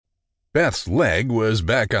Beth's leg was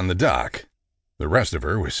back on the dock. The rest of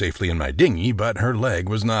her was safely in my dinghy, but her leg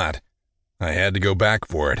was not. I had to go back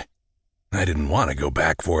for it. I didn't want to go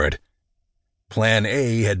back for it. Plan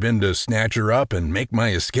A had been to snatch her up and make my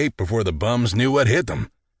escape before the bums knew what hit them.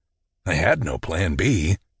 I had no plan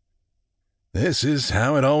B. This is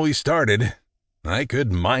how it always started. I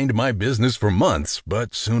could mind my business for months,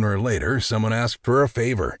 but sooner or later someone asked for a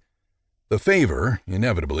favor. The favor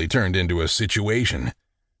inevitably turned into a situation.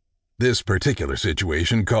 This particular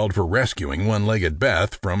situation called for rescuing one-legged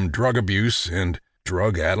Beth from drug abuse and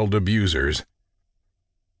drug-addled abusers.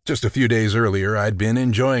 Just a few days earlier, I'd been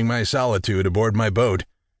enjoying my solitude aboard my boat.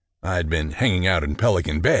 I'd been hanging out in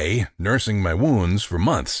Pelican Bay, nursing my wounds for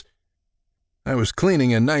months. I was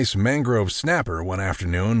cleaning a nice mangrove snapper one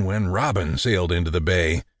afternoon when Robin sailed into the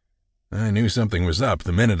bay. I knew something was up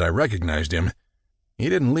the minute I recognized him. He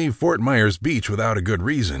didn't leave Fort Myers Beach without a good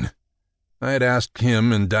reason. I had asked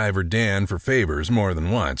him and Diver Dan for favors more than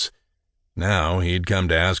once. Now he'd come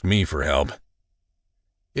to ask me for help.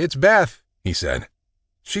 "It's Beth," he said.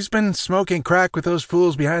 "She's been smoking crack with those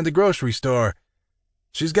fools behind the grocery store.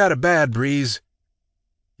 She's got a bad breeze."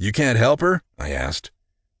 "You can't help her?" I asked.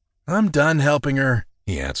 "I'm done helping her,"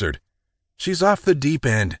 he answered. "She's off the deep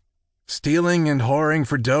end, stealing and whoring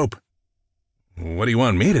for dope." "What do you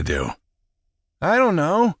want me to do?" "I don't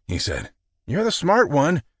know," he said. "You're the smart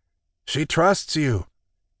one. She trusts you.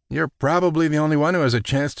 You're probably the only one who has a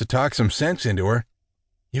chance to talk some sense into her.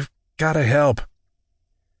 You've got to help."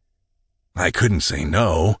 I couldn't say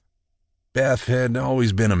no. Beth had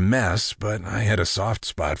always been a mess, but I had a soft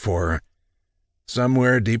spot for her.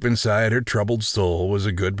 Somewhere deep inside her troubled soul was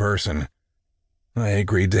a good person. I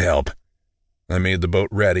agreed to help. I made the boat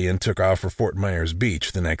ready and took off for Fort Myers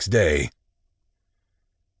Beach the next day.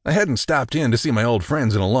 I hadn't stopped in to see my old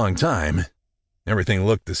friends in a long time. Everything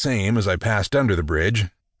looked the same as I passed under the bridge,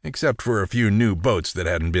 except for a few new boats that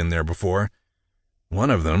hadn't been there before. One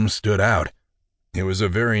of them stood out. It was a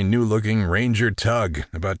very new-looking Ranger tug,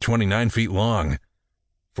 about 29 feet long.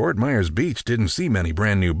 Fort Myers Beach didn't see many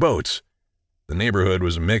brand-new boats. The neighborhood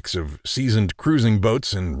was a mix of seasoned cruising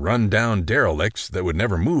boats and run-down derelicts that would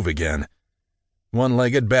never move again.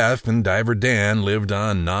 One-legged Beth and Diver Dan lived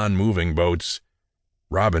on non-moving boats.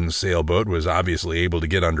 Robin's sailboat was obviously able to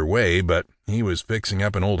get underway, but he was fixing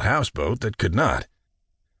up an old houseboat that could not.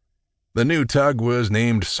 The new tug was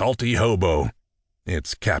named Salty Hobo.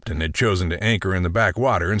 Its captain had chosen to anchor in the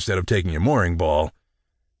backwater instead of taking a mooring ball.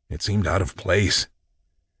 It seemed out of place.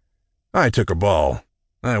 I took a ball.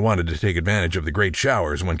 I wanted to take advantage of the great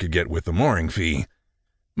showers one could get with the mooring fee.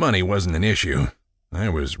 Money wasn't an issue. I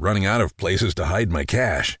was running out of places to hide my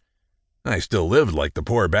cash. I still lived like the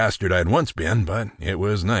poor bastard I'd once been, but it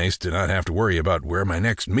was nice to not have to worry about where my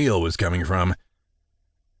next meal was coming from.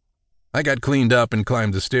 I got cleaned up and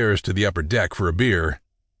climbed the stairs to the upper deck for a beer.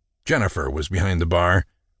 Jennifer was behind the bar.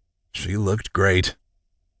 She looked great.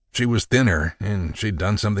 She was thinner, and she'd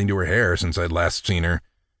done something to her hair since I'd last seen her.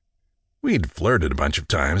 We'd flirted a bunch of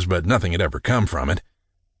times, but nothing had ever come from it.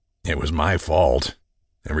 It was my fault.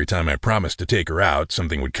 Every time I promised to take her out,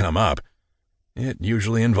 something would come up. It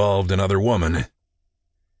usually involved another woman.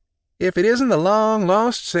 "If it isn't the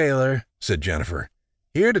long-lost sailor," said Jennifer,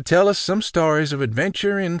 "here to tell us some stories of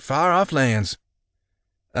adventure in far-off lands."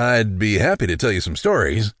 "I'd be happy to tell you some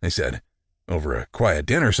stories," I said, "over a quiet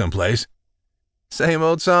dinner someplace." "Same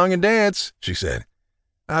old song and dance," she said.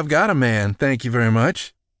 "I've got a man, thank you very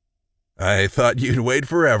much." "I thought you'd wait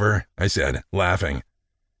forever," I said, laughing.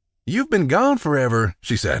 "You've been gone forever,"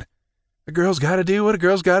 she said. "A girl's got to do what a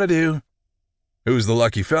girl's got to do." "Who's the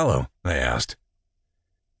lucky fellow?" I asked.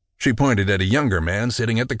 She pointed at a younger man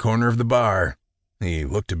sitting at the corner of the bar. He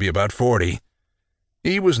looked to be about 40.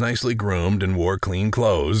 He was nicely groomed and wore clean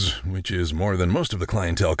clothes, which is more than most of the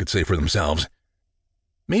clientele could say for themselves.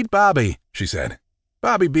 "Meet Bobby," she said.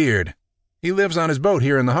 "Bobby Beard. He lives on his boat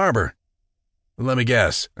here in the harbor." "Let me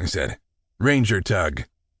guess," I said. "Ranger tug.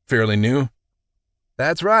 Fairly new?"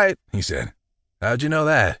 "That's right," he said. "How'd you know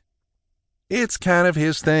that?" "It's kind of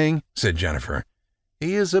his thing," said Jennifer.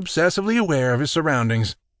 "He is obsessively aware of his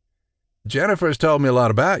surroundings." "Jennifer's told me a lot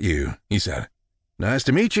about you," he said. "Nice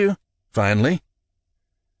to meet you, finally."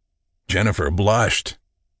 Jennifer blushed.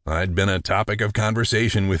 I'd been a topic of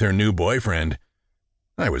conversation with her new boyfriend.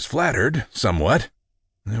 I was flattered, somewhat.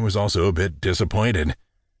 I was also a bit disappointed.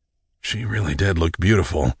 She really did look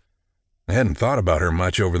beautiful. I hadn't thought about her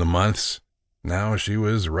much over the months. Now she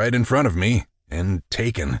was right in front of me, and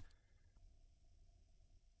taken.